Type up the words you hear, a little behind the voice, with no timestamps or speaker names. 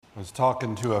I was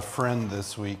talking to a friend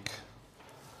this week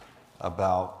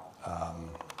about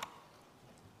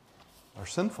our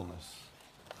sinfulness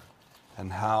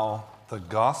and how the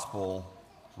gospel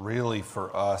really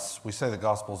for us, we say the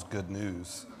gospel is good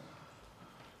news.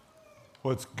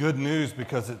 Well, it's good news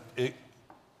because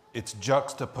it's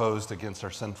juxtaposed against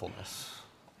our sinfulness.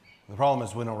 The problem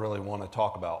is we don't really want to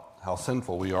talk about how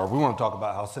sinful we are. We want to talk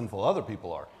about how sinful other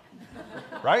people are,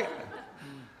 right?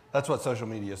 That's what social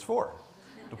media is for,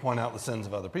 to point out the sins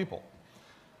of other people.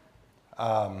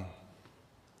 I'm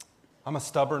a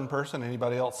stubborn person.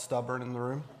 Anybody else stubborn in the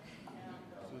room?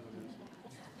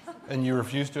 And you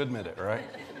refuse to admit it, right?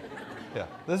 Yeah,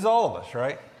 this is all of us,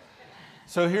 right?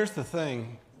 So here's the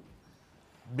thing.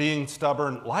 Being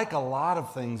stubborn, like a lot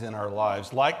of things in our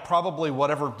lives, like probably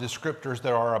whatever descriptors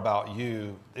there are about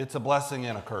you, it's a blessing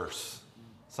and a curse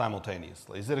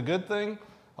simultaneously. Is it a good thing?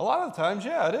 A lot of the times,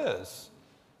 yeah, it is.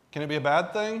 Can it be a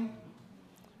bad thing?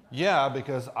 Yeah,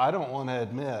 because I don't want to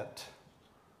admit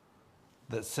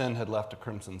that sin had left a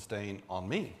crimson stain on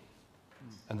me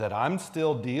and that I'm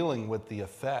still dealing with the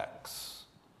effects.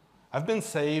 I've been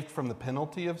saved from the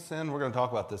penalty of sin. We're going to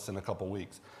talk about this in a couple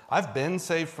weeks. I've been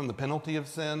saved from the penalty of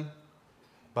sin,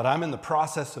 but I'm in the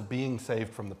process of being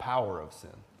saved from the power of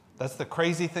sin. That's the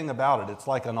crazy thing about it. It's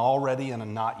like an already and a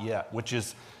not yet, which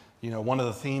is, one of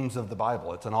the themes of the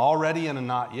Bible. It's an already and a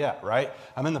not yet, right?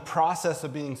 I'm in the process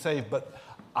of being saved, but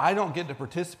I don't get to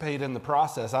participate in the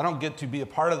process. I don't get to be a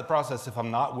part of the process if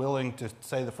I'm not willing to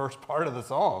say the first part of the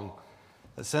song,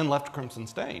 that sin left a crimson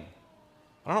stain.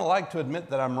 I don't like to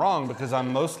admit that I'm wrong because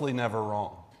I'm mostly never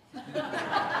wrong.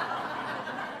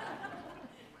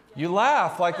 You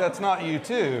laugh like that's not you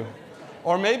too.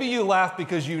 Or maybe you laugh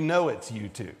because you know it's you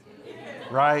too,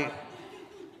 right?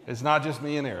 It's not just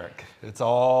me and Eric. It's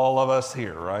all of us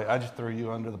here, right? I just threw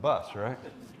you under the bus, right?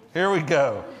 Here we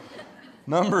go.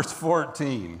 Numbers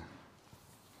 14,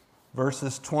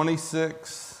 verses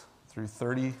 26 through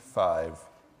 35.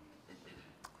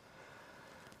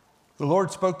 The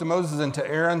Lord spoke to Moses and to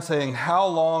Aaron, saying, "How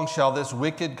long shall this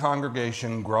wicked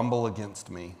congregation grumble against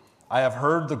me? I have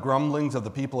heard the grumblings of the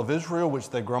people of Israel,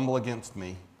 which they grumble against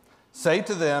me. Say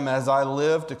to them, as I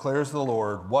live, declares the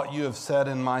Lord, what you have said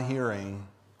in my hearing,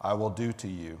 I will do to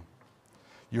you.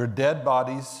 Your dead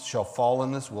bodies shall fall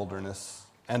in this wilderness,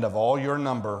 and of all your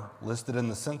number, listed in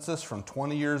the census from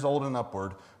 20 years old and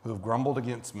upward, who have grumbled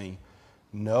against me,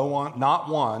 not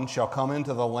one shall come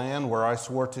into the land where I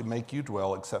swore to make you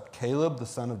dwell, except Caleb the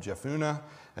son of Jephunneh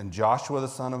and Joshua the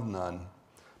son of Nun.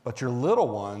 But your little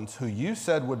ones, who you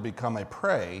said would become a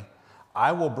prey,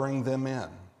 I will bring them in,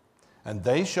 and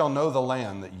they shall know the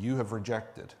land that you have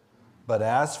rejected. But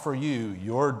as for you,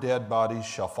 your dead bodies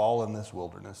shall fall in this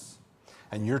wilderness,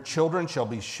 and your children shall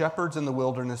be shepherds in the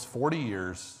wilderness 40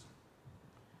 years,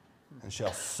 and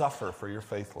shall suffer for your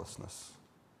faithlessness,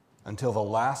 until the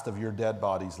last of your dead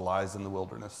bodies lies in the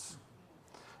wilderness.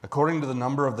 According to the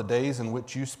number of the days in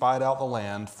which you spied out the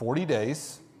land, 40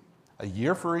 days, a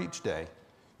year for each day,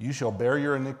 you shall bear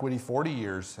your iniquity 40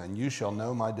 years, and you shall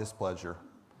know my displeasure.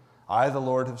 I, the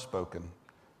Lord, have spoken.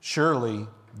 Surely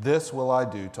this will I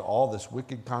do to all this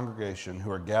wicked congregation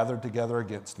who are gathered together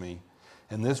against me.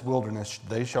 In this wilderness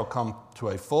they shall come to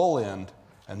a full end,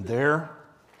 and there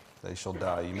they shall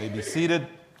die." You may be seated.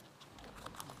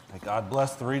 May God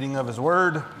bless the reading of his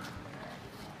word.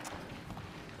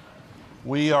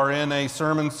 We are in a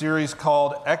sermon series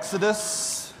called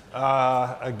Exodus.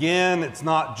 Again, it's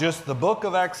not just the book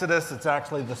of Exodus, it's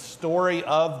actually the story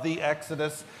of the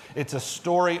Exodus. It's a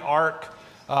story arc.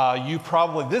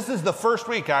 This is the first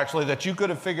week actually that you could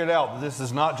have figured out that this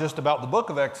is not just about the book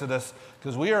of Exodus,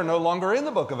 because we are no longer in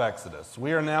the book of Exodus.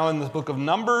 We are now in the book of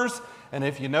Numbers, and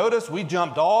if you notice, we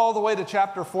jumped all the way to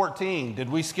chapter 14. Did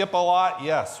we skip a lot?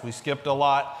 Yes, we skipped a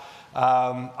lot.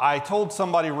 I told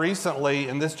somebody recently,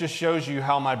 and this just shows you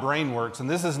how my brain works, and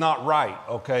this is not right,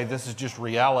 okay? This is just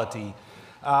reality.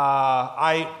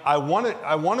 I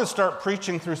want to start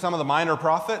preaching through some of the minor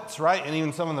prophets, right? And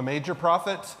even some of the major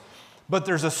prophets. But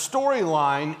there's a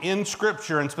storyline in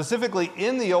Scripture, and specifically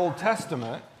in the Old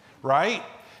Testament, right?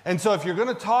 And so if you're going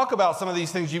to talk about some of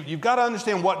these things, you've got to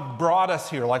understand what brought us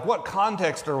here. Like, what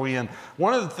context are we in?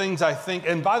 One of the things I think,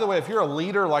 and by the way, if you're a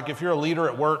leader, like if you're a leader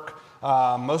at work,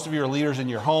 most of you are leaders in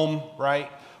your home,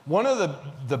 right? One of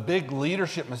the big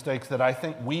leadership mistakes that I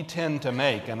think we tend to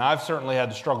make, and I've certainly had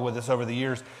to struggle with this over the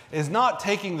years, is not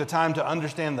taking the time to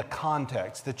understand the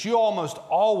context, that you almost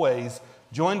always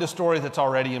joined a story that's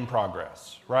already in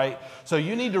progress, right? So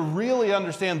you need to really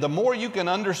understand, the more you can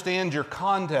understand your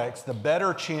context, the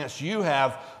better chance you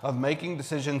have of making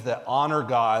decisions that honor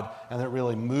God and that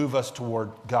really move us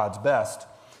toward God's best.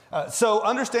 So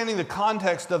understanding the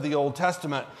context of the Old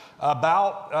Testament,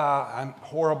 I'm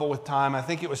horrible with time, I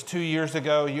think it was 2 years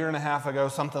ago, a year and a half ago,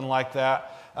 something like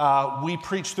that, we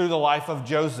preached through the life of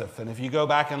Joseph. And if you go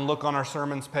back and look on our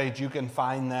sermons page, you can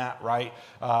find that, right?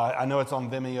 I know it's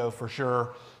on Vimeo for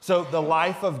sure. So the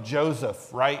life of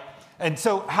Joseph, right? And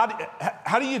so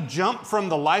how do you jump from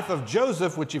the life of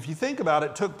Joseph, which if you think about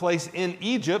it, took place in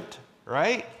Egypt,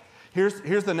 right?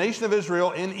 Here's the nation of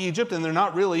Israel in Egypt, and they're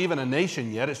not really even a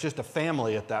nation yet. It's just a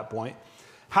family at that point.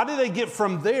 How do they get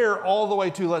from there all the way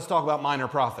to, let's talk about minor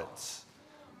prophets?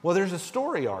 Well, there's a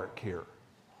story arc here.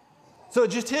 So it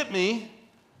just hit me,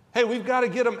 hey, we've got to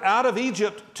get them out of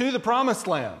Egypt to the promised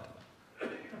land.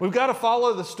 We've got to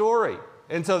follow the story.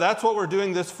 And so that's what we're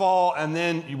doing this fall, and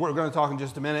then we're going to talk in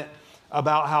just a minute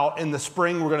about how in the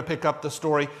spring we're going to pick up the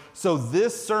story. So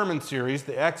this sermon series,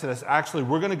 the Exodus, actually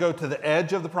we're going to go to the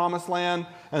edge of the promised land,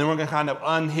 and then we're going to kind of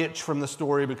unhitch from the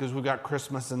story because we've got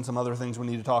Christmas and some other things we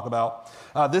need to talk about.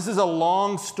 This is a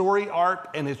long story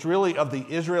arc, and it's really of the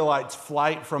Israelites'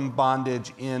 flight from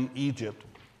bondage in Egypt.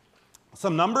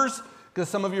 Some numbers, because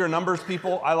some of you are numbers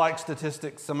people. I like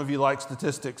statistics. Some of you like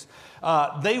statistics.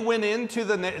 They went into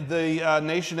the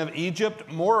nation of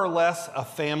Egypt, more or less a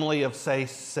family of, say,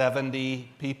 70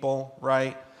 people,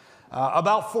 right?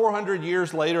 About 400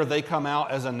 years later, they come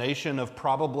out as a nation of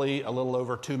probably a little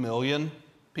over 2 million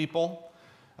people.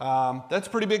 That's a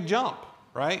pretty big jump,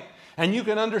 right? And you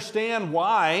can understand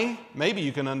why, maybe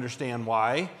you can understand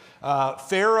why,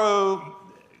 Pharaoh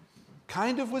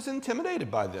kind of was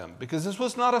intimidated by them, because this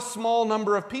was not a small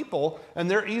number of people, and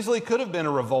there easily could have been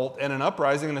a revolt and an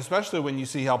uprising, and especially when you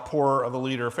see how poor of a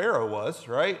leader Pharaoh was,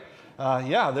 right?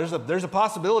 There's a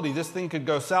possibility this thing could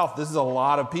go south. This is a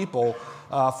lot of people.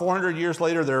 400 years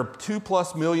later, there are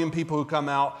 2+ million people who come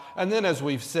out, and then as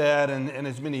we've said, and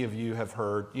as many of you have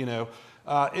heard,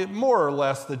 it more or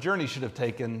less, the journey should have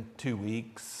taken 2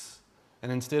 weeks,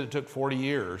 and instead it took 40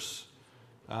 years.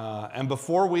 And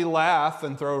before we laugh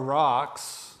and throw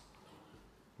rocks,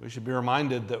 we should be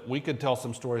reminded that we could tell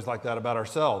some stories like that about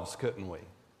ourselves, couldn't we?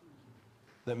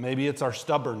 That maybe it's our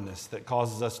stubbornness that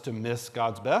causes us to miss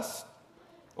God's best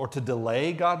or to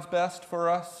delay God's best for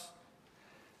us.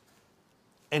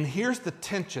 And here's the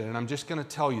tension, and I'm just going to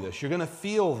tell you this. You're going to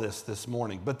feel this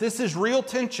morning, but this is real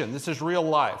tension. This is real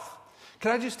life.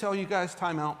 Can I just tell you guys,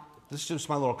 time out? This is just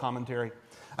my little commentary.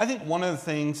 I think one of the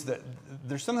things that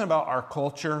there's something about our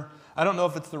culture. I don't know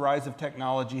if it's the rise of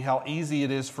technology, how easy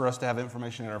it is for us to have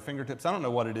information at our fingertips. I don't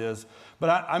know what it is, but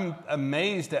I'm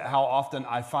amazed at how often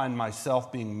I find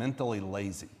myself being mentally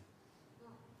lazy.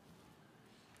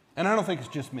 And I don't think it's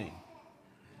just me.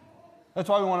 That's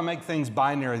why we want to make things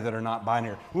binary that are not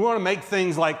binary. We want to make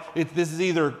things like this is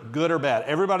either good or bad.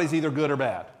 Everybody's either good or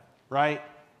bad, right?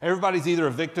 Everybody's either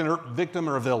a victim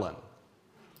or a villain.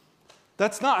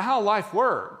 That's not how life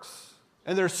works.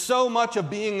 And there's so much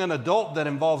of being an adult that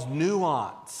involves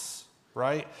nuance,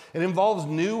 right? It involves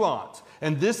nuance.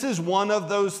 And this is one of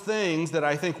those things that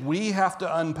I think we have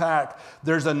to unpack.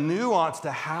 There's a nuance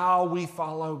to how we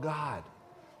follow God.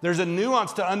 There's a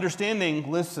nuance to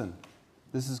understanding, listen,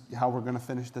 this is how we're going to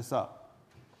finish this up.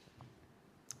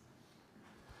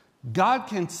 God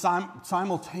can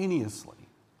simultaneously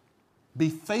be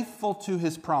faithful to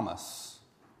his promise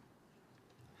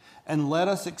and let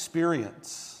us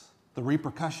experience the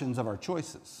repercussions of our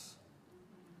choices.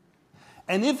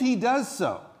 And if he does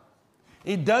so,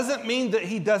 it doesn't mean that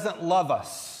he doesn't love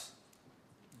us.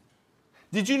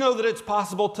 Did you know that it's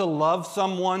possible to love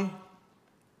someone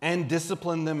and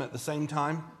discipline them at the same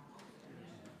time?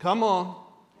 Come on.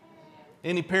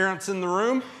 Any parents in the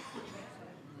room?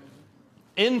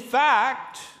 In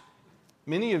fact,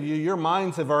 many of you, your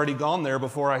minds have already gone there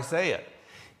before I say it.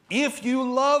 If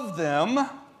you love them,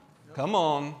 come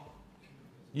on,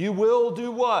 you will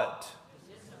do what?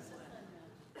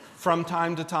 From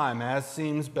time to time, as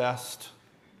seems best,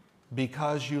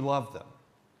 because you love them.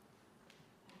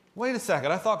 Wait a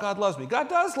second, I thought God loves me. God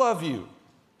does love you.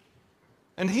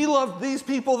 And he loved these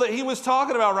people that he was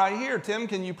talking about right here. Tim,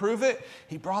 can you prove it?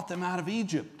 He brought them out of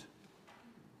Egypt.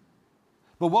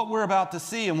 But what we're about to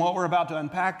see and what we're about to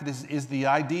unpack is the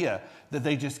idea that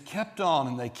they just kept on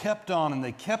and they kept on and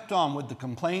they kept on with the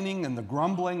complaining and the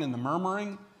grumbling and the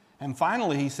murmuring. And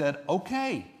finally he said,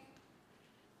 okay.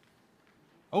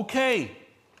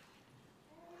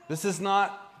 This is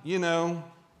not,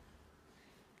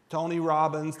 Tony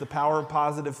Robbins, the power of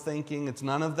positive thinking. It's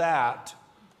none of that.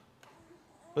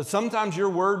 But sometimes your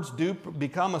words do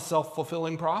become a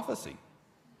self-fulfilling prophecy.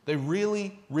 They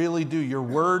really, really do. Your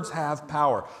words have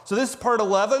power. So this is part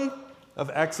 11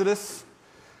 of Exodus.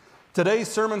 Today's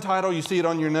sermon title, you see it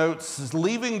on your notes, is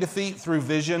Leaving Defeat Through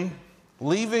Vision.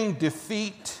 Leaving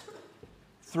defeat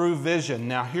through vision.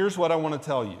 Now, here's what I want to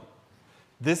tell you.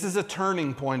 This is a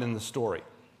turning point in the story.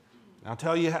 I'll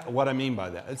tell you what I mean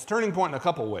by that. It's a turning point in a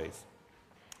couple ways.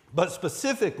 But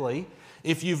specifically,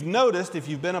 if you've noticed, if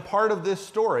you've been a part of this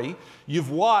story,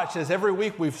 you've watched, as every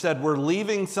week we've said, we're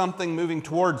leaving something, moving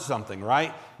towards something,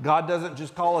 right? God doesn't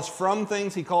just call us from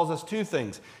things, He calls us to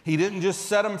things. He didn't just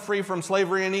set them free from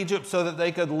slavery in Egypt so that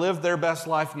they could live their best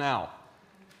life now.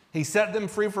 He set them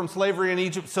free from slavery in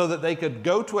Egypt so that they could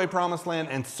go to a promised land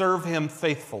and serve Him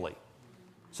faithfully,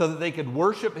 so that they could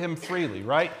worship Him freely,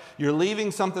 right? You're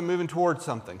leaving something, moving towards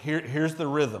something. Here's the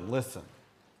rhythm. Listen.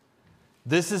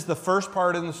 This is the first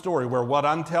part in the story where what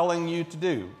I'm telling you to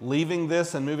do, leaving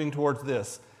this and moving towards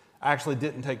this, actually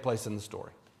didn't take place in the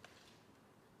story.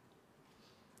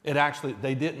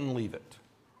 They didn't leave it.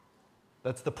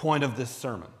 That's the point of this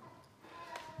sermon.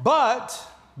 But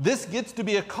this gets to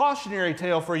be a cautionary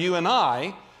tale for you and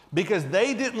I, because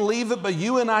they didn't leave it, but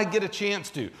you and I get a chance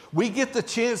to. We get the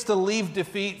chance to leave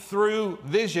defeat through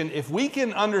vision. If we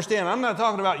can understand, I'm not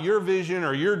talking about your vision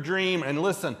or your dream, and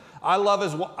listen, I love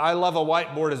a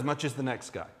whiteboard as much as the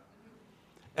next guy.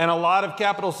 And a lot of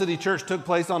Capital City Church took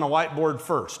place on a whiteboard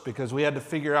first, because we had to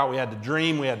figure out, we had to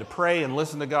dream, we had to pray and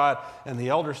listen to God, and the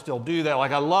elders still do that.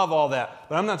 Like, I love all that,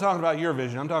 but I'm not talking about your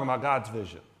vision, I'm talking about God's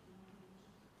vision.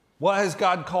 What has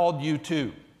God called you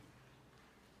to?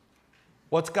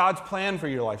 What's God's plan for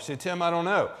your life? You say, Tim, I don't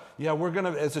know. Yeah,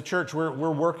 as a church,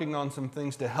 we're working on some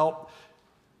things to help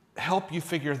you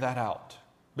figure that out,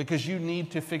 because you need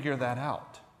to figure that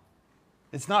out.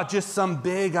 It's not just some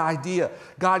big idea.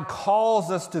 God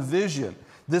calls us to vision.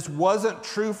 This wasn't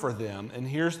true for them, and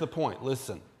here's the point.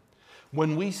 Listen,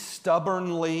 when we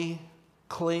stubbornly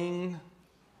cling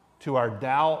to our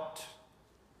doubt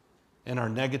and our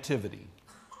negativity,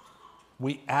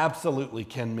 we absolutely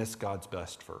can miss God's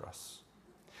best for us.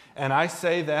 And I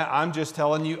say that, I'm just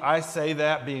telling you, I say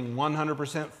that being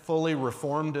 100% fully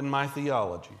reformed in my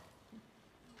theology.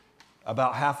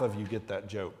 About half of you get that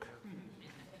joke.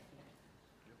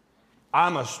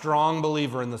 I'm a strong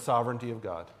believer in the sovereignty of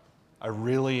God. I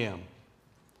really am.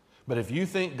 But if you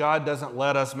think God doesn't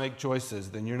let us make choices,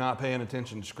 then you're not paying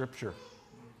attention to Scripture.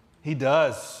 He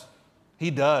does. He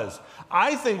does.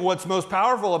 I think what's most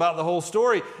powerful about the whole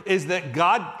story is that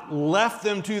God left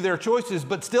them to their choices,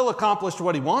 but still accomplished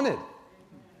what He wanted.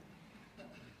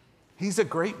 He's a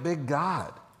great big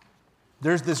God.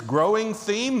 There's this growing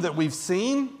theme that we've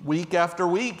seen week after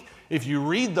week. If you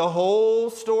read the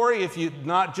whole story, if you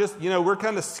not just, we're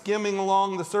kind of skimming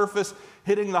along the surface,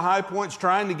 hitting the high points,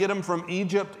 trying to get them from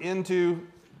Egypt into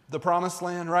the promised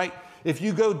land, right? If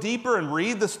you go deeper and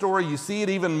read the story, you see it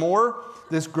even more.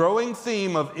 This growing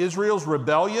theme of Israel's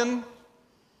rebellion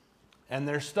and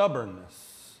their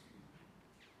stubbornness.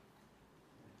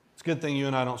 It's a good thing you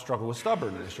and I don't struggle with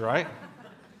stubbornness, right?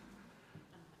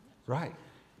 Right.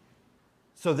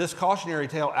 So this cautionary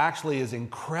tale actually is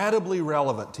incredibly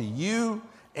relevant to you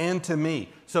and to me.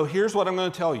 So here's what I'm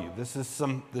going to tell you. This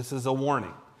is a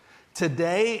warning.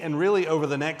 Today and really over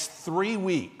the next 3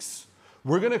 weeks,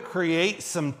 we're going to create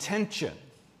some tension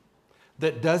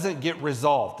that doesn't get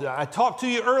resolved. I talked to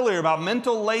you earlier about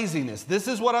mental laziness. This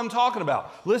is what I'm talking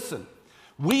about. Listen,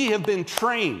 we have been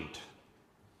trained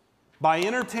by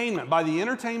entertainment, by the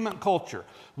entertainment culture.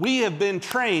 We have been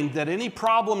trained that any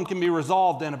problem can be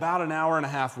resolved in about an hour and a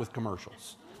half with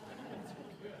commercials.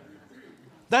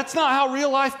 That's not how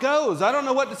real life goes. I don't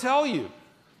know what to tell you.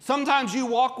 Sometimes you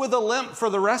walk with a limp for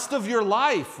the rest of your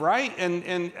life, right?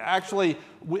 And actually,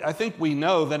 I think we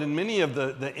know that in many of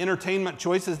the entertainment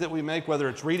choices that we make, whether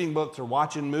it's reading books or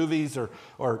watching movies or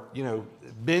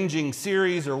binging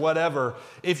series or whatever,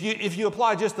 if you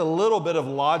apply just a little bit of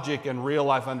logic and real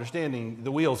life understanding,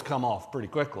 the wheels come off pretty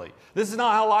quickly. This is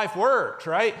not how life works,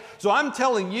 right? So I'm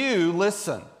telling you,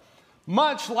 listen,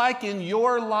 much like in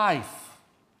your life,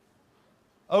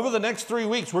 over the next 3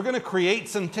 weeks, we're going to create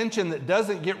some tension that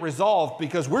doesn't get resolved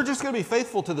because we're just going to be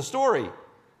faithful to the story.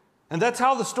 And that's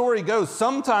how the story goes.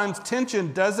 Sometimes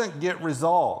tension doesn't get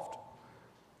resolved.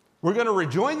 We're going to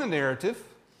rejoin the narrative,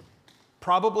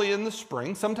 probably in the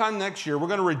spring. Sometime next year, we're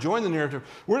going to rejoin the narrative.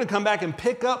 We're going to come back and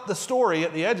pick up the story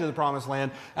at the edge of the promised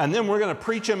land, and then we're going to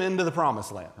preach them into the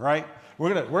promised land, right?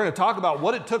 We're going to talk about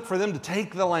what it took for them to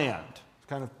take the land. It's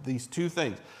kind of these two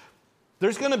things.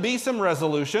 There's going to be some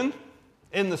resolution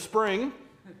in the spring.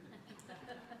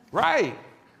 Right.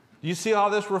 You see how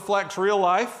this reflects real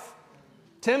life?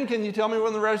 Tim, can you tell me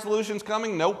when the resolution's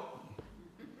coming? Nope.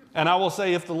 And I will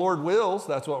say, if the Lord wills,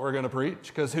 that's what we're going to preach,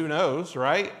 because who knows,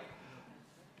 right?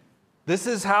 This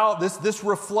is how this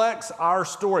reflects our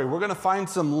story. We're going to find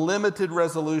some limited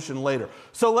resolution later.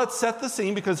 So let's set the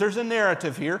scene because there's a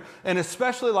narrative here. And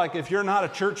especially like if you're not a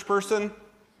church person,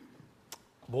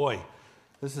 boy,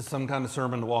 this is some kind of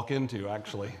sermon to walk into,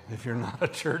 actually, if you're not a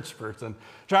church person.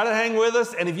 Try to hang with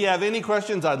us. And if you have any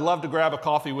questions, I'd love to grab a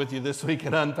coffee with you this week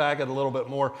and unpack it a little bit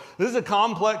more. This is a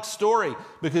complex story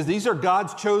because these are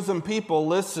God's chosen people.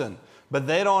 Listen. But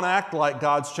they don't act like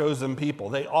God's chosen people.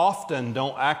 They often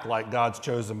don't act like God's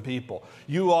chosen people.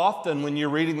 You often, when you're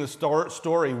reading the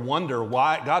story, wonder,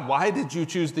 why did you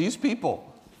choose these people?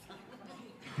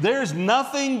 There's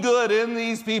nothing good in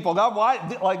these people. God,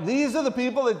 why? Like, these are the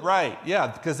people that, right, yeah,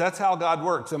 because that's how God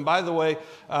works. And by the way,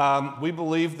 we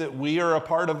believe that we are a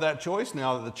part of that choice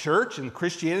now, that the church and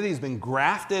Christianity has been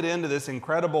grafted into this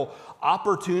incredible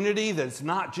opportunity that's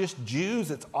not just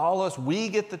Jews, it's all us. We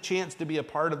get the chance to be a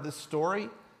part of this story.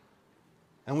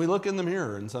 And we look in the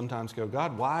mirror and sometimes go,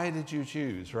 God, why did you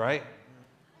choose, right?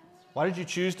 Why did you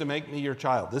choose to make me your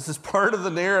child? This is part of the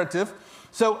narrative.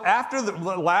 So after the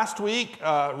last week,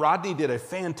 Rodney did a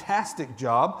fantastic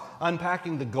job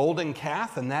unpacking the golden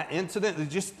calf and that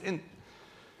incident.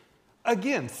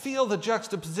 Again, feel the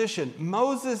juxtaposition.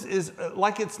 Moses is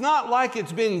like, it's not like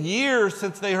it's been years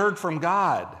since they heard from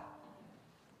God.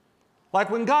 Like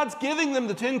when God's giving them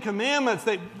the 10 Commandments,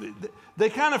 they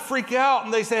kind of freak out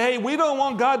and they say, hey, we don't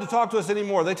want God to talk to us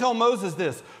anymore. They tell Moses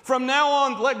this, from now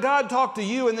on, let God talk to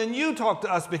you and then you talk to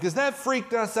us because that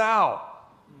freaked us out.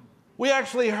 We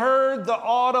actually heard the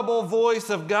audible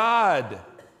voice of God,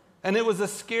 and it was a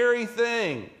scary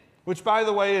thing, which, by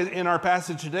the way, in our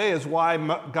passage today is why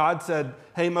God said,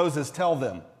 hey, Moses, tell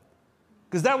them.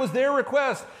 Because that was their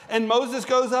request. And Moses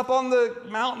goes up on the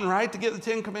mountain, right, to get the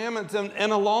 10 Commandments,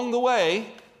 and along the way,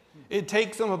 it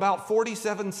takes him about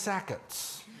 47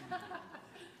 seconds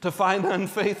to find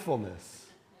unfaithfulness.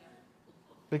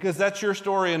 Because that's your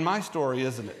story and my story,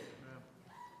 isn't it?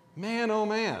 Man, oh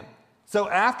man. So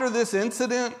after this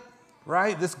incident,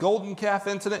 right, this golden calf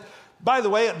incident, by the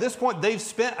way, at this point, they've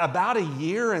spent about a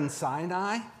year in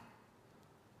Sinai,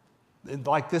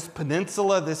 like this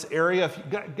peninsula, this area.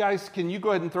 Guys, can you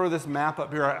go ahead and throw this map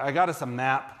up here? I got us a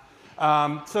map.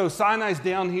 So Sinai's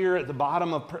down here at the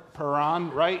bottom of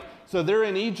Paran, right? So they're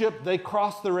in Egypt. They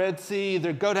cross the Red Sea.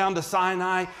 They go down to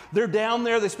Sinai. They're down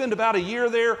there. They spend about a year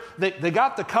there. They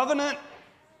got the covenant.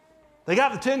 They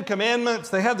got the 10 Commandments.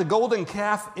 They had the golden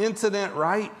calf incident,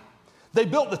 right? They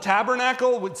built the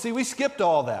tabernacle. See, we skipped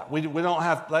all that. We don't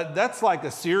have, that's like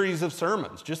a series of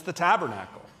sermons, just the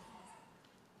tabernacle.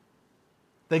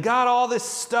 They got all this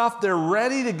stuff. They're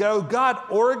ready to go. God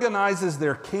organizes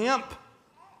their camp.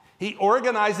 He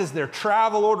organizes their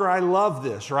travel order. I love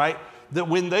this, right? That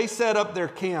when they set up their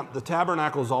camp, the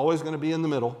tabernacle is always going to be in the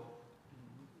middle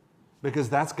because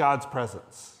that's God's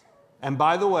presence. And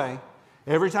by the way,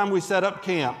 every time we set up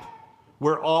camp,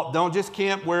 don't just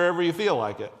camp wherever you feel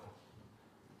like it.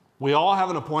 We all have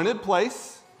an appointed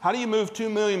place. How do you move 2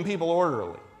 million people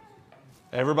orderly?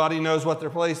 Everybody knows what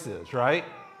their place is, right?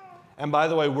 And by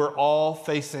the way, we're all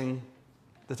facing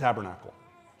the tabernacle.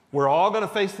 We're all going to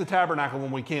face the tabernacle when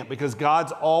we camp because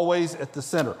God's always at the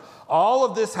center. All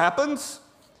of this happens.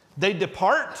 They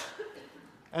depart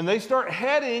and they start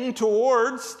heading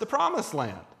towards the promised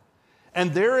land.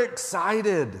 And they're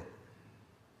excited.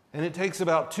 And it takes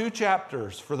about 2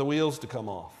 chapters for the wheels to come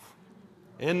off.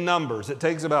 In Numbers, it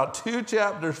takes about 2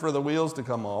 chapters for the wheels to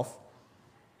come off.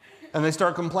 And they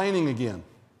start complaining again.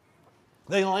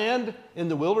 They land in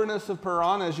the wilderness of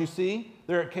Paran, as you see.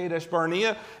 They're at Kadesh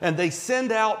Barnea. And they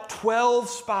send out 12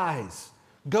 spies.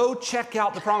 Go check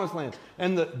out the promised land.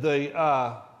 And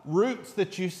the routes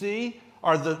that you see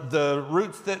are the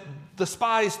routes that the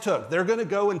spies took. They're going to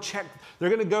go and check. They're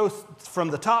going to go from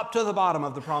the top to the bottom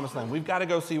of the promised land. We've got to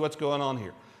go see what's going on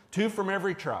here. 2 from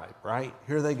every tribe, right?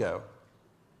 Here they go.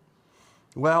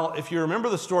 Well, if you remember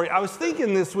the story, I was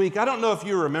thinking this week, I don't know if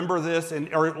you remember this,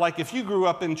 or like if you grew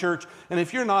up in church, and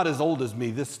if you're not as old as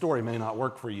me, this story may not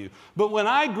work for you. But when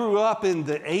I grew up in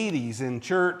the 80s in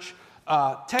church,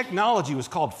 technology was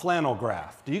called flannel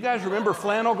graph. Do you guys remember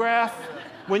flannel graph?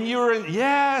 When you were in,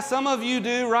 yeah, some of you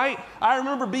do, right? I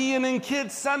remember being in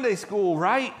kids' Sunday school,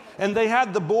 right? And they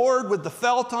had the board with the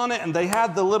felt on it, and they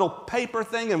had the little paper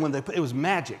thing, and it was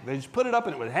magic. They just put it up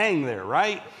and it would hang there,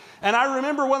 right? And I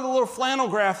remember one of the little flannel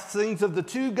graph things of the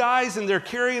 2 guys, and they're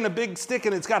carrying a big stick,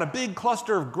 and it's got a big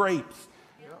cluster of grapes.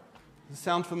 Yep. Does it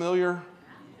sound familiar?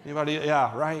 Anybody?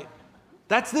 Yeah, right?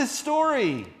 That's this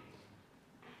story.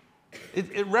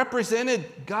 It represented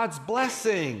God's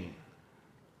blessing.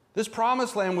 This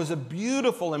promised land was a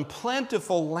beautiful and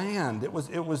plentiful land. It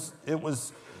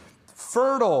was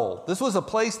fertile. This was a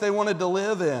place they wanted to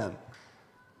live in.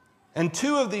 And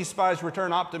 2 of these spies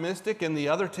return optimistic, and the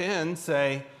other 10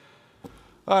 say,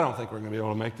 I don't think we're going to be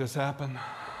able to make this happen.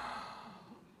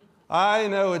 I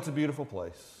know it's a beautiful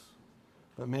place,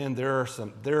 but man, there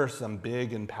are some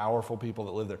big and powerful people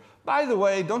that live there. By the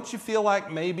way, don't you feel like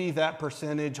maybe that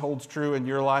percentage holds true in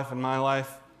your life and my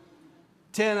life?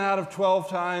 10 out of 12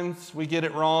 times we get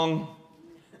it wrong.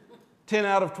 10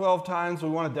 out of 12 times we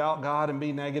want to doubt God and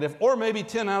be negative. Or maybe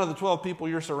 10 out of the 12 people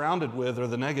you're surrounded with are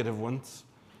the negative ones.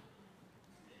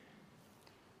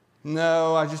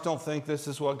 No, I just don't think this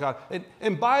is what God...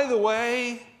 And by the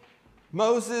way,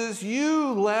 Moses,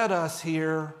 you led us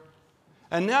here.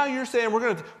 And now you're saying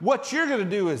what you're going to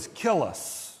do is kill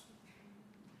us.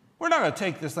 We're not going to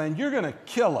take this land. You're going to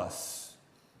kill us.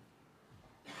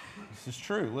 This is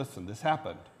true. Listen, this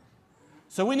happened.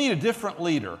 So we need a different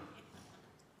leader.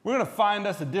 We're going to find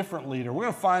us a different leader. We're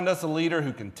going to find us a leader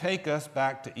who can take us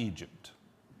back to Egypt.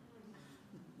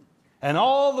 And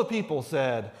all the people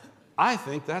said, I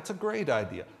think that's a great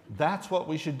idea. That's what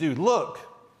we should do. Look,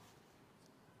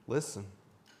 listen.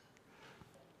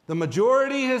 The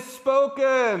majority has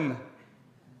spoken.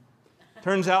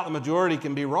 Turns out the majority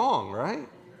can be wrong, right?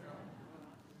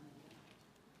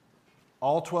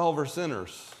 All 12 are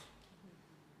sinners.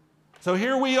 So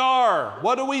here we are.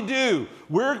 What do?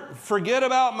 Forget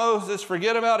about Moses,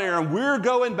 forget about Aaron. We're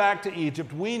going back to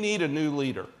Egypt. We need a new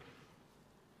leader.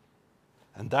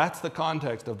 And that's the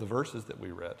context of the verses that we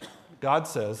read. God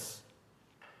says,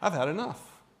 I've had enough.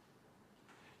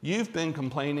 You've been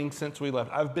complaining since we left.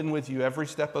 I've been with you every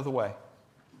step of the way.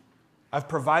 I've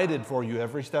provided for you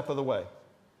every step of the way.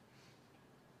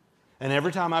 And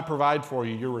every time I provide for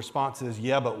you, your response is,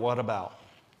 yeah, but what about?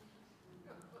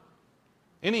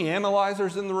 Any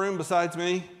analyzers in the room besides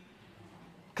me?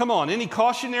 Come on, any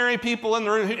cautionary people in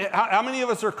the room? How many of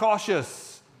us are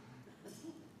cautious?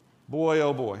 Boy,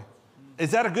 oh boy.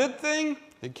 Is that a good thing?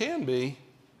 It can be.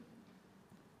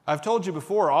 I've told you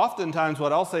before, oftentimes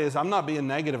what I'll say is, I'm not being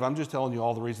negative, I'm just telling you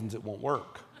all the reasons it won't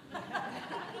work.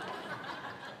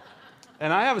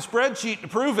 And I have a spreadsheet to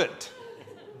prove it.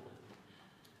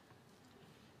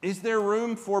 Is there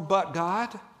room for but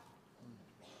God?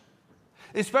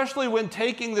 Especially when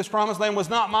taking this promised land was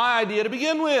not my idea to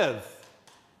begin with.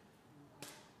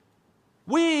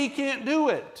 We can't do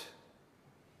it.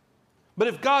 But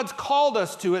if God's called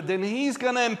us to it, then He's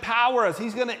going to empower us.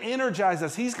 He's going to energize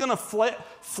us. He's going to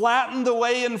flatten the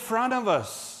way in front of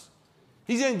us.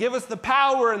 He's going to give us the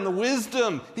power and the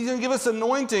wisdom. He's going to give us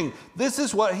anointing. This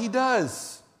is what He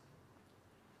does.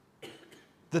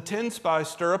 The 10 spies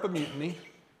stir up a mutiny.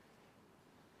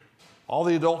 All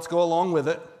the adults go along with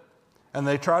it, and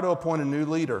they try to appoint a new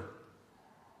leader.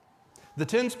 The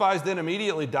 10 spies then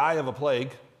immediately die of a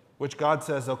plague, which God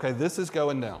says, okay, this is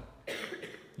going down.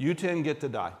 You 10 get to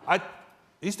die.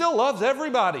 He still loves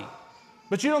everybody,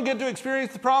 but you don't get to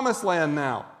experience the promised land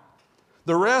now.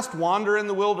 The rest wander in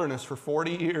the wilderness for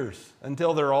 40 years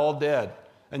until they're all dead.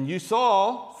 And you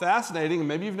saw, fascinating, and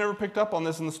maybe you've never picked up on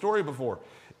this in the story before,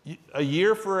 a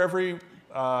year for every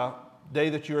day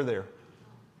that you're there.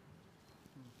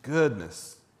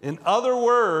 Goodness. In other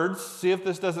words, see if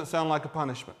this doesn't sound like a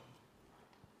punishment.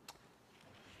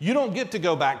 You don't get to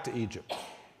go back to Egypt.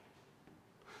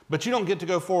 But you don't get to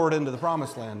go forward into the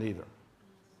promised land either.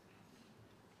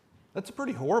 That's a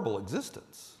pretty horrible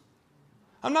existence.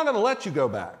 I'm not going to let you go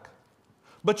back.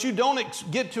 But you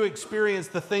don't get to experience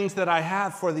the things that I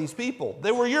have for these people.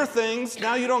 They were your things.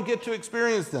 Now you don't get to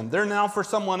experience them. They're now for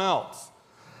someone else.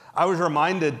 I was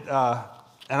reminded, and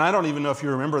I don't even know if you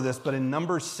remember this, but in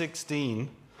Numbers 16,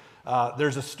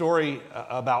 there's a story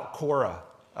about Korah.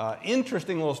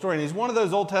 Interesting little story. And he's one of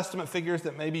those Old Testament figures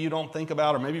that maybe you don't think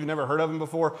about, or maybe you've never heard of him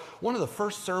before. One of the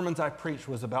first sermons I preached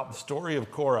was about the story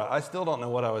of Korah. I still don't know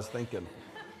what I was thinking.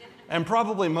 And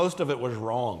probably most of it was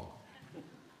wrong.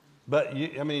 But,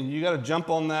 you got to jump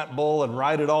on that bull and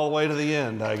ride it all the way to the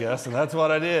end, I guess. And that's what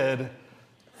I did.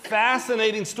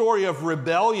 Fascinating story of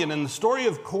rebellion. And the story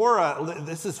of Korah,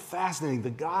 this is fascinating. The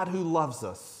God who loves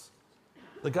us.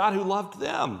 The God who loved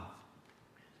them.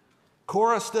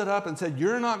 Korah stood up and said,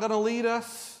 you're not going to lead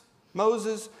us,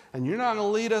 Moses, and you're not going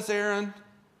to lead us, Aaron.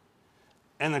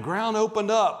 And the ground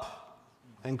opened up,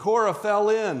 and Korah fell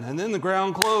in, and then the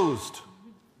ground closed.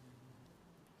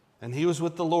 And he was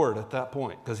with the Lord at that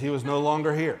point, because he was no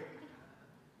longer here.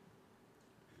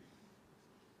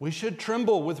 We should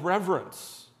tremble with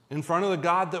reverence in front of the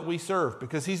God that we serve,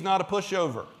 because He's not a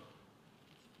pushover.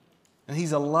 And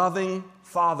He's a loving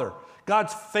Father.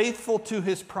 God's faithful to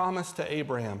His promise to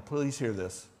Abraham. Please hear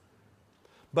this.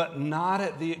 But not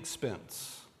at the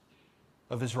expense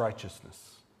of His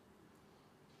righteousness.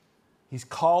 He's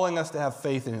calling us to have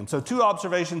faith in Him. So 2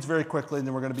 observations very quickly, and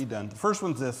then we're going to be done. The first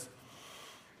one's this.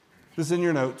 This is in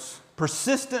your notes.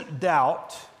 Persistent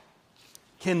doubt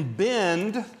can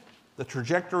bend the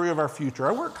trajectory of our future.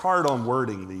 I worked hard on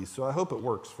wording these, so I hope it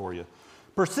works for you.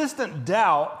 Persistent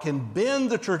doubt can bend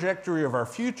the trajectory of our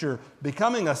future,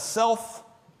 becoming a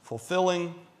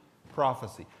self-fulfilling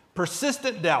prophecy.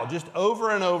 Persistent doubt, just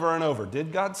over and over and over.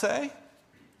 Did God say?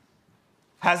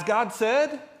 Has God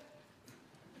said?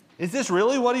 Is this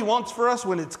really what He wants for us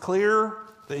when it's clear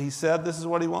that He said this is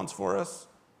what He wants for us?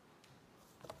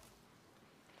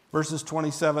 Verses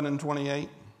 27 and 28.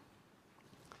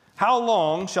 How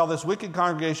long shall this wicked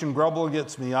congregation grumble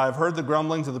against me? I have heard the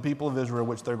grumblings of the people of Israel,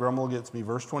 which they grumble against me.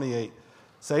 Verse 28.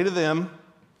 Say to them,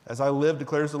 as I live,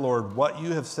 declares the Lord, what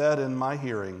you have said in my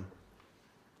hearing,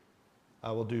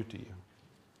 I will do to you.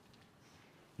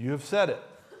 You have said it.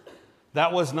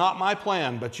 That was not my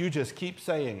plan, but you just keep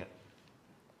saying it.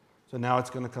 So now it's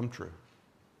going to come true.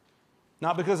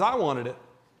 Not because I wanted it,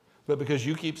 but because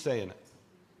you keep saying it.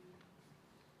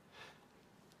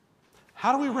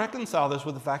 How do we reconcile this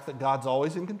with the fact that God's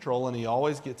always in control and He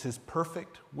always gets His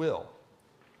perfect will?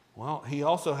 Well, He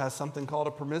also has something called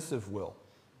a permissive will.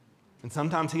 And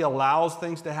sometimes He allows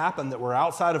things to happen that were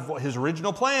outside of His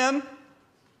original plan,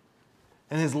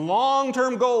 and His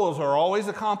long-term goals are always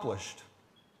accomplished.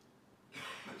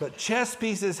 But chess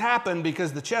pieces happen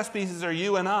because the chess pieces are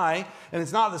you and I, and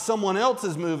it's not that someone else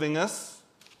is moving us.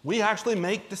 We actually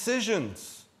make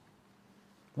decisions.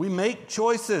 We make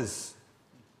choices.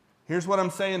 Here's what I'm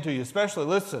saying to you, especially,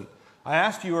 listen, I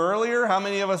asked you earlier, how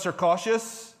many of us are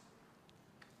cautious?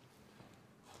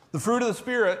 The fruit of the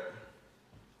Spirit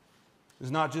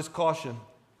is not just caution.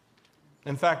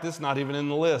 In fact, it's not even in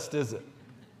the list, is it?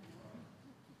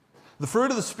 The fruit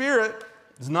of the Spirit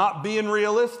is not being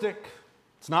realistic.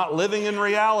 It's not living in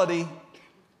reality.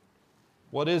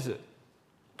 What is it?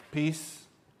 Peace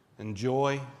and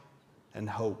joy and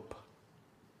hope.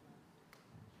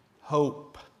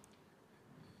 Hope.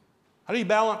 How do you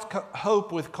balance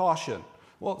hope with caution?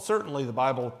 Well, certainly the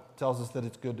Bible tells us that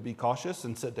it's good to be cautious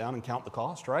and sit down and count the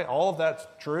cost, right? All of that's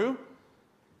true.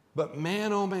 But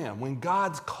man, oh man, when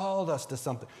God's called us to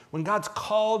something, when God's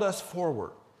called us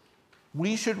forward,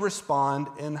 we should respond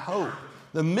in hope.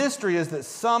 The mystery is that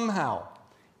somehow,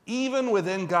 even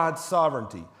within God's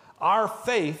sovereignty, our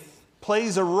faith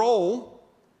plays a role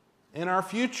in our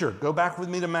future. Go back with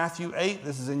me to Matthew 8.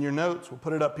 This is in your notes. We'll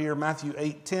put it up here, Matthew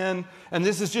 8:10. And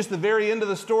this is just the very end of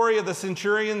the story of the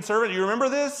centurion servant. You remember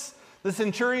this? The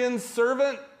centurion's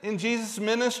servant in Jesus'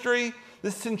 ministry.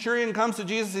 This centurion comes to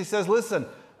Jesus. He says, listen,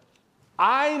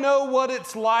 I know what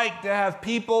it's like to have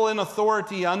people in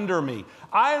authority under me.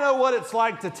 I know what it's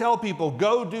like to tell people,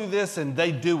 go do this, and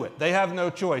they do it. They have no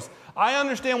choice. I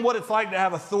understand what it's like to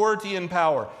have authority and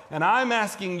power. And I'm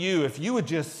asking you, if you would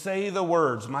just say the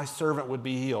words, my servant would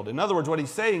be healed. In other words, what he's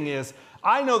saying is,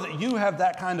 I know that you have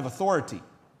that kind of authority.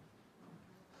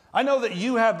 I know that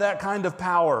you have that kind of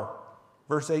power.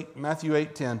 Verse 8, Matthew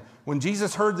 8:10. When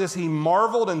Jesus heard this, he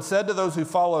marveled and said to those who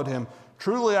followed him,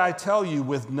 truly I tell you,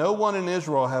 with no one in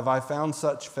Israel have I found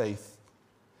such faith.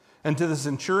 And to the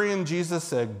centurion Jesus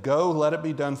said, go, let it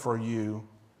be done for you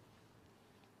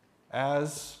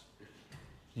as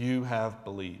you have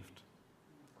believed.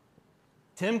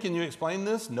 Tim, can you explain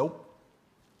this? Nope.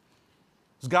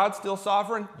 Is God still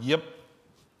sovereign? Yep.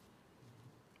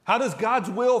 How does God's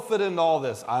will fit into all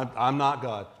this? I'm not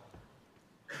God.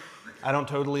 I don't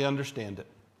totally understand it.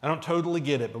 I don't totally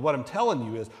get it. But what I'm telling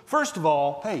you is, first of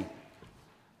all, hey,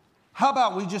 how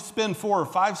about we just spend 4 or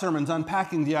 5 sermons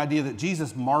unpacking the idea that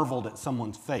Jesus marveled at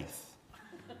someone's faith?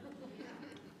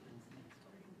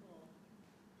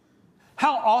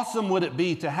 How awesome would it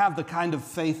be to have the kind of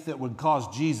faith that would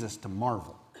cause Jesus to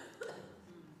marvel?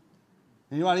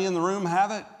 Anybody in the room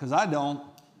have it? Because I don't.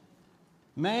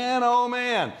 Man, oh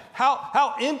man,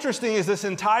 how interesting is this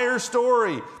entire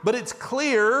story? But it's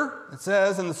clear, it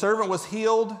says, and the servant was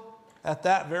healed at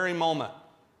that very moment.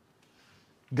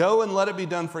 Go and let it be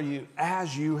done for you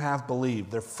as you have believed.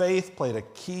 Their faith played a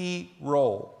key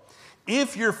role.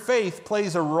 If your faith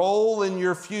plays a role in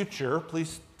your future,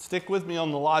 please stick with me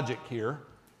on the logic here.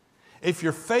 If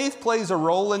your faith plays a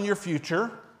role in your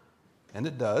future, and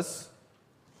it does,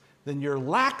 then your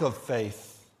lack of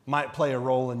faith might play a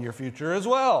role in your future as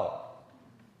well.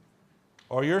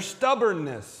 Or your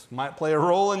stubbornness might play a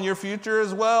role in your future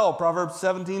as well. Proverbs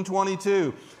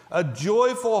 17:22. A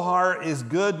joyful heart is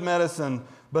good medicine,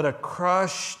 but a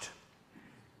crushed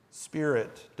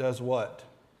spirit does what?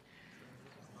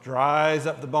 Dries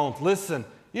up the bones. Listen,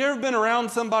 you ever been around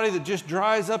somebody that just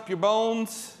dries up your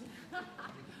bones?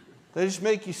 They just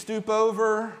make you stoop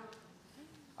over.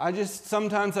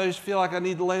 Sometimes I just feel like I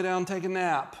need to lay down and take a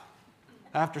nap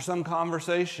after some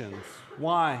conversations.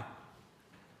 Why?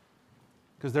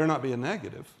 because they're not being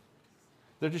negative.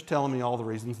 They're just telling me all the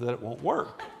reasons that it won't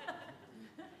work.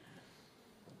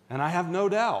 And I have no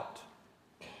doubt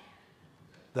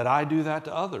that I do that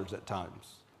to others at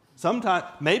times. Sometimes,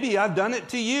 maybe I've done it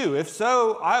to you. If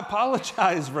so, I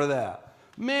apologize for that.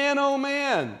 Man, oh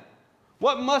man,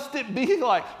 what must it be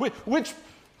like?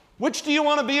 Which do you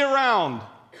want to be around?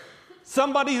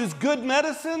 Somebody who's good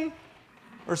medicine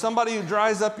or somebody who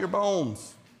dries up your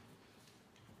bones?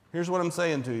 Here's what I'm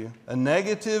saying to you. A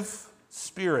negative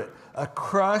spirit, a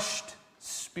crushed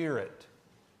spirit,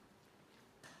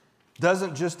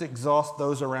 doesn't just exhaust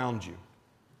those around you.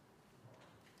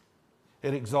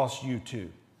 It exhausts you too.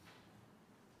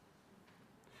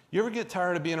 You ever get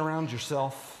tired of being around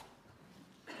yourself?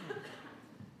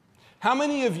 How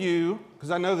many of you,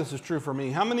 because I know this is true for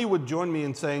me, how many would join me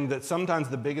in saying that sometimes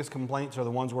the biggest complaints are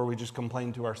the ones where we just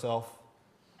complain to ourselves?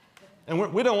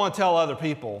 And we don't want to tell other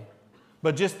people,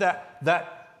 but just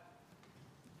that.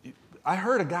 I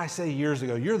heard a guy say years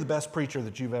ago, you're the best preacher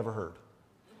that you've ever heard.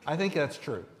 I think that's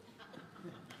true.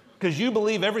 Because you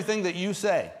believe everything that you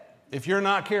say, if you're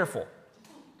not careful.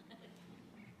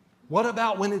 What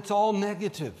about when it's all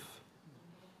negative?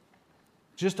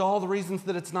 Just all the reasons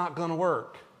that it's not going to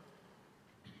work.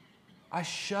 I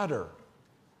shudder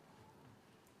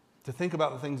to think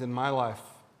about the things in my life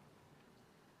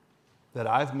that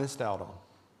I've missed out on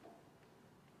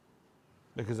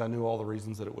because I knew all the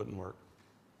reasons that it wouldn't work.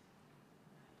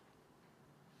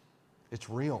 It's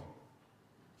real.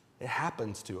 It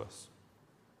happens to us.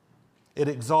 It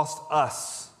exhausts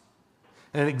us.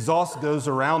 And it exhausts those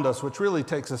around us, which really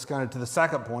takes us kind of to the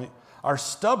second point. Our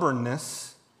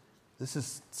stubbornness, this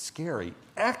is scary,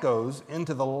 echoes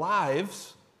into the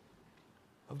lives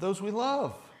of those we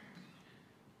love.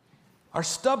 Our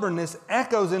stubbornness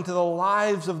echoes into the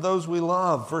lives of those we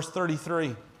love. Verse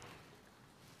 33.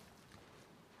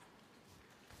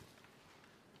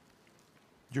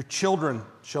 Your children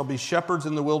shall be shepherds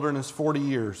in the wilderness 40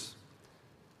 years.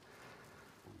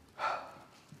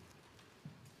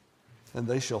 And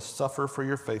they shall suffer for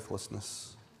your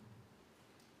faithlessness.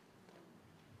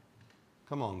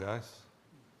 Come on, guys.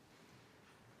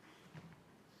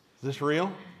 Is this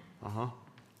real? Uh-huh.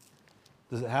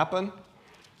 Does it happen?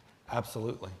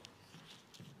 Absolutely.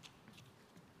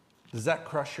 Does that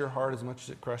crush your heart as much as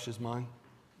it crushes mine?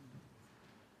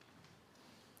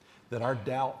 That our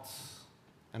doubts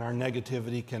and our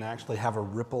negativity can actually have a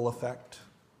ripple effect?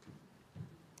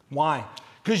 Why?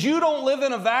 Because you don't live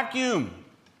in a vacuum.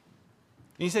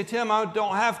 And you say, Tim, I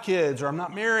don't have kids, or I'm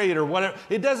not married, or whatever.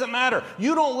 It doesn't matter.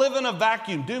 You don't live in a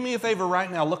vacuum. Do me a favor right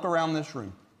now. Look around this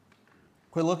room.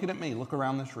 Quit looking at me. Look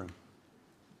around this room.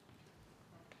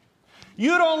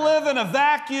 You don't live in a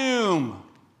vacuum.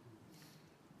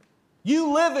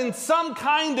 You live in some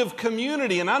kind of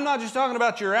community. And I'm not just talking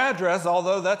about your address,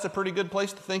 although that's a pretty good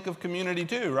place to think of community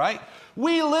too, right?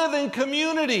 We live in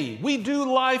community. We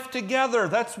do life together.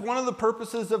 That's one of the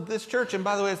purposes of this church. And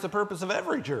by the way, it's the purpose of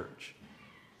every church,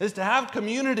 is to have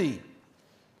community.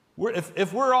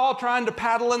 If we're all trying to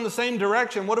paddle in the same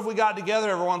direction, what if we got together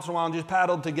every once in a while and just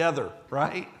paddled together,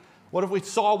 right? What if we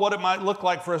saw what it might look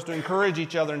like for us to encourage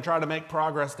each other and try to make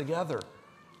progress together?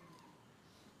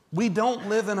 We don't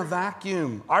live in a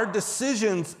vacuum. Our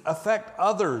decisions affect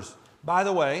others, by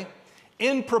the way,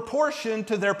 in proportion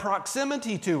to their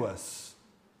proximity to us.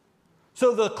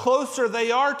 So the closer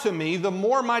they are to me, the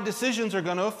more my decisions are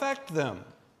going to affect them.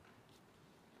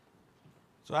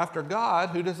 So after God,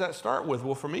 who does that start with?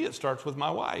 Well, for me, it starts with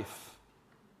my wife.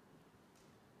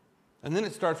 And then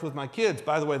it starts with my kids.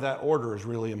 By the way, that order is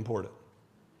really important.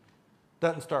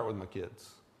 Doesn't start with my kids.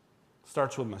 It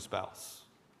starts with my spouse.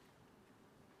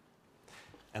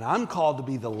 And I'm called to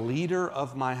be the leader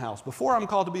of my house. Before I'm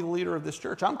called to be the leader of this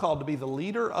church, I'm called to be the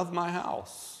leader of my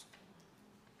house.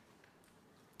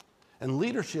 And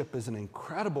leadership is an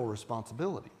incredible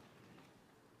responsibility.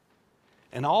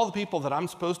 And all the people that I'm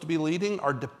supposed to be leading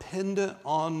are dependent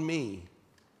on me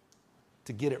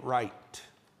to get it right.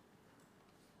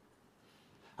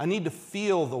 I need to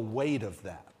feel the weight of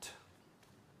that.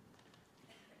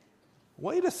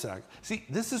 Wait a sec. See,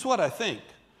 this is what I think.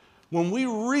 When we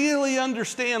really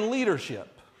understand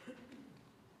leadership,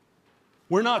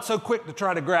 we're not so quick to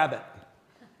try to grab it.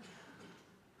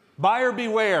 Buyer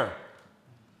beware.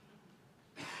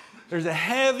 There's a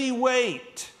heavy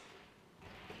weight.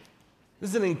 This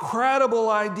is an incredible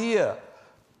idea.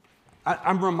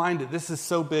 I'm reminded, this is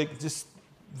so big, just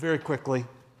very quickly.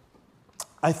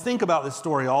 I think about this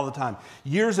story all the time.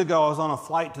 Years ago, I was on a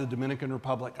flight to the Dominican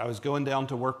Republic. I was going down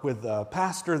to work with a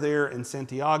pastor there in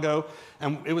Santiago,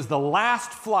 and it was the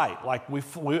last flight. Like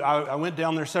I went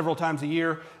down there several times a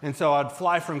year, and so I'd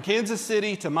fly from Kansas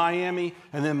City to Miami,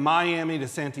 and then Miami to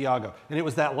Santiago. And it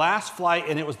was that last flight,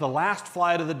 and it was the last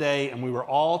flight of the day, and we were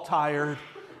all tired,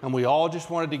 and we all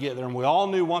just wanted to get there. And we all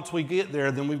knew once we get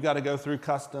there, then we've got to go through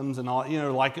customs and all,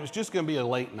 like it was just going to be a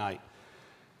late night.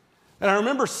 And I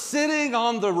remember sitting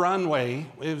on the runway.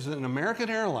 It was an American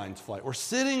Airlines flight. We're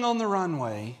sitting on the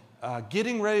runway,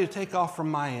 getting ready to take off from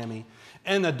Miami.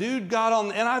 And a dude got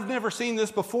on, and I've never seen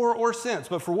this before or since,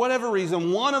 but for whatever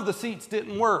reason, one of the seats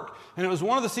didn't work. And it was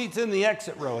one of the seats in the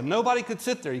exit row, and nobody could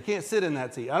sit there. You can't sit in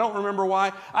that seat. I don't remember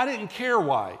why. I didn't care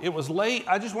why. It was late.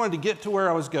 I just wanted to get to where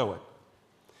I was going.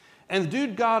 And the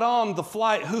dude got on the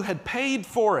flight who had paid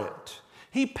for it.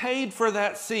 He paid for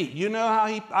that seat. You know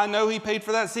how I know he paid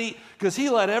for that seat? Because he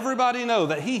let everybody know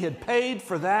that he had paid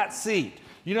for that seat.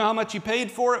 You know how much he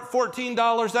paid for it?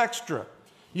 $14 extra.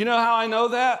 You know how I know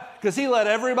that? Because he let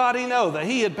everybody know that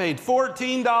he had paid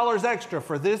 $14 extra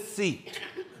for this seat.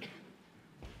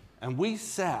 And we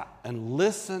sat and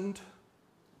listened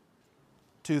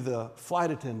to the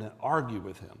flight attendant argue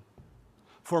with him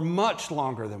for much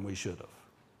longer than we should have.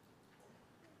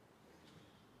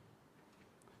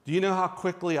 Do you know how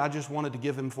quickly I just wanted to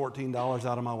give him $14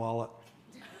 out of my wallet?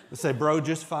 To say, bro,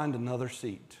 just find another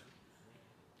seat.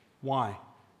 Why?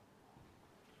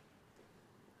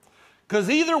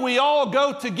 Because either we all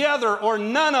go together or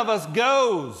none of us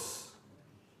goes.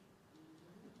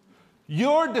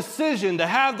 Your decision to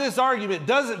have this argument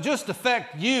doesn't just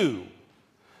affect you.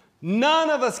 None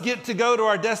of us get to go to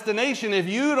our destination if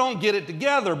you don't get it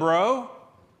together, bro.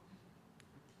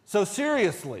 So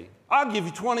seriously, I'll give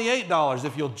you $28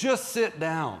 if you'll just sit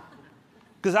down.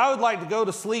 Because I would like to go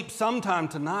to sleep sometime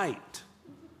tonight.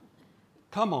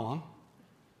 Come on.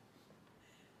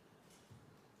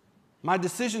 My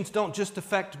decisions don't just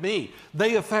affect me.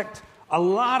 They affect a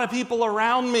lot of people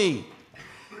around me.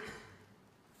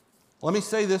 Let me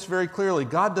say this very clearly.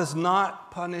 God does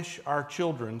not punish our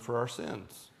children for our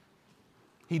sins.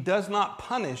 He does not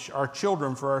punish our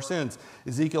children for our sins.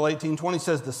 Ezekiel 18:20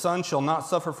 says, the son shall not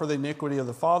suffer for the iniquity of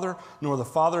the father, nor the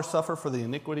father suffer for the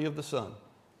iniquity of the son.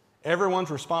 Everyone's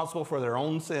responsible for their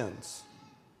own sins.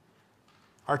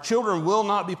 Our children will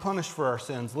not be punished for our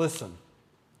sins, listen,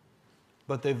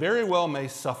 but they very well may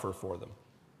suffer for them.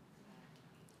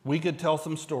 We could tell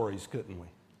some stories, couldn't we?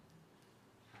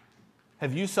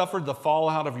 Have you suffered the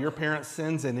fallout of your parents'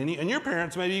 sins and your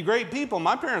parents may be great people.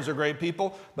 My parents are great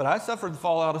people, but I suffered the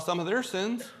fallout of some of their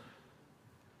sins.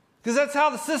 Because that's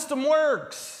how the system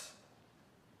works.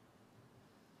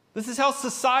 This is how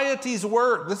societies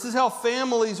work. This is how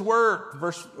families work.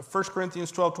 1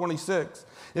 Corinthians 12:26.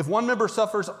 If one member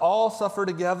suffers, all suffer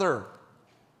together.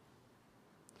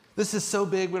 This is so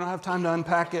big, we don't have time to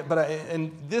unpack it,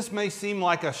 and this may seem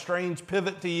like a strange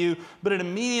pivot to you, but it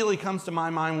immediately comes to my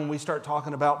mind when we start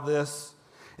talking about this.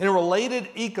 In a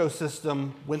related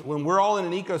ecosystem, when we're all in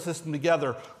an ecosystem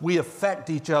together, we affect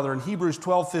each other, and Hebrews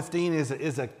 12:15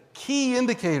 is a key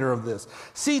indicator of this.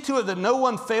 See to it that no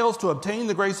one fails to obtain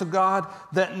the grace of God,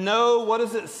 that what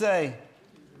does it say?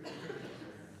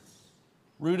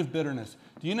 Root of bitterness.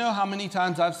 Do you know how many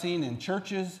times I've seen in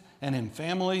churches and in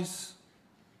families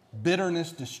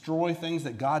bitterness destroy things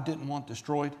that God didn't want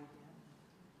destroyed?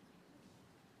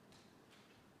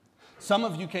 Some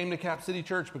of you came to Cap City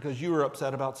Church because you were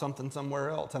upset about something somewhere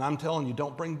else. And I'm telling you,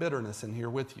 don't bring bitterness in here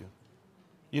with you.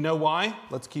 You know why?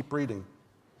 Let's keep reading.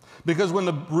 Because when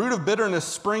the root of bitterness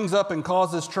springs up and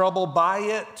causes trouble, by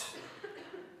it,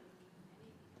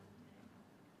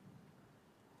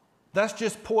 that's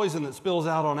just poison that spills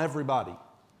out on everybody.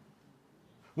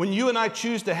 When you and I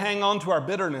choose to hang on to our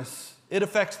bitterness, it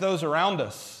affects those around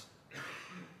us.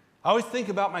 I always think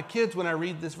about my kids when I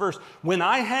read this verse. When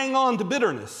I hang on to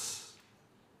bitterness,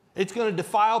 it's going to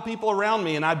defile people around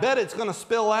me, and I bet it's going to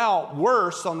spill out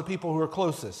worse on the people who are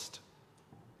closest.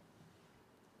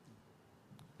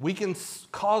 We can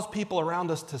cause people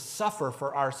around us to suffer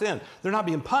for our sin. They're not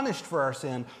being punished for our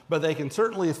sin, but they can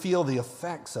certainly feel the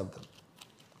effects of them.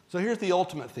 So here's the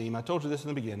ultimate theme. I told you this in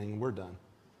the beginning, and we're done.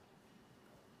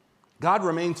 God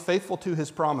remains faithful to his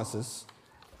promises,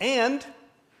 and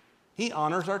he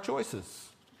honors our choices.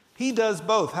 He does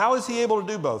both. How is he able to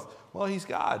do both? Well, he's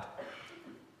God.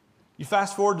 You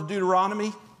fast forward to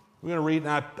Deuteronomy. We're going to read,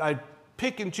 and I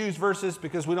pick and choose verses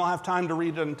because we don't have time to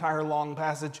read an entire long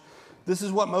passage. This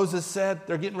is what Moses said.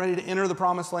 They're getting ready to enter the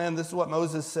promised land. This is what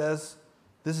Moses says.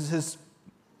 This is his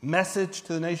message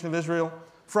to the nation of Israel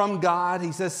from God.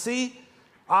 He says, see,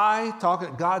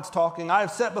 God's talking, I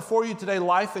have set before you today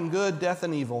life and good, death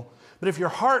and evil. But if your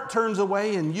heart turns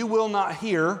away and you will not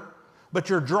hear, but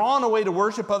you're drawn away to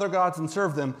worship other gods and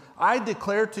serve them, I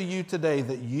declare to you today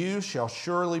that you shall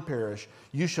surely perish.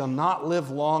 You shall not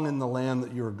live long in the land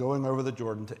that you are going over the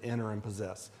Jordan to enter and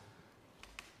possess.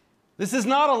 This is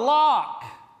not a lock.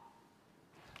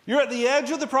 You're at the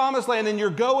edge of the promised land and you're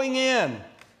going in.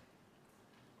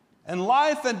 And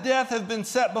life and death have been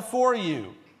set before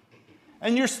you.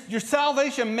 And your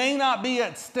salvation may not be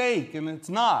at stake, and it's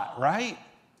not, right?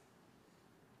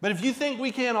 But if you think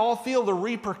we can't all feel the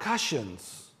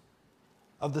repercussions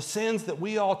of the sins that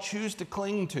we all choose to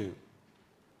cling to,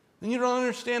 then you don't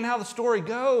understand how the story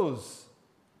goes.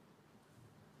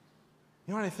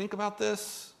 You know what I think about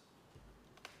this?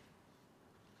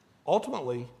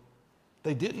 Ultimately,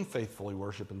 they didn't faithfully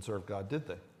worship and serve God, did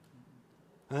they?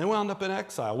 And they wound up in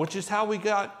exile, which is how we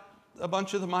got a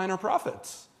bunch of the minor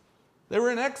prophets. They were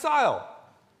in exile.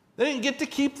 They didn't get to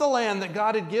keep the land that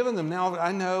God had given them. Now,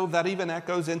 I know that even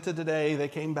echoes into today. They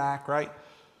came back, right?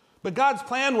 But God's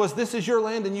plan was, this is your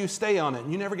land and you stay on it,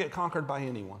 and you never get conquered by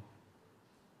anyone.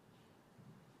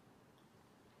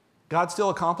 God still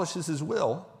accomplishes his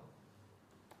will,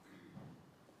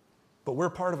 but we're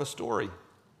part of a story.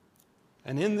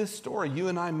 And in this story, you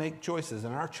and I make choices,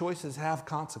 and our choices have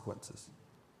consequences.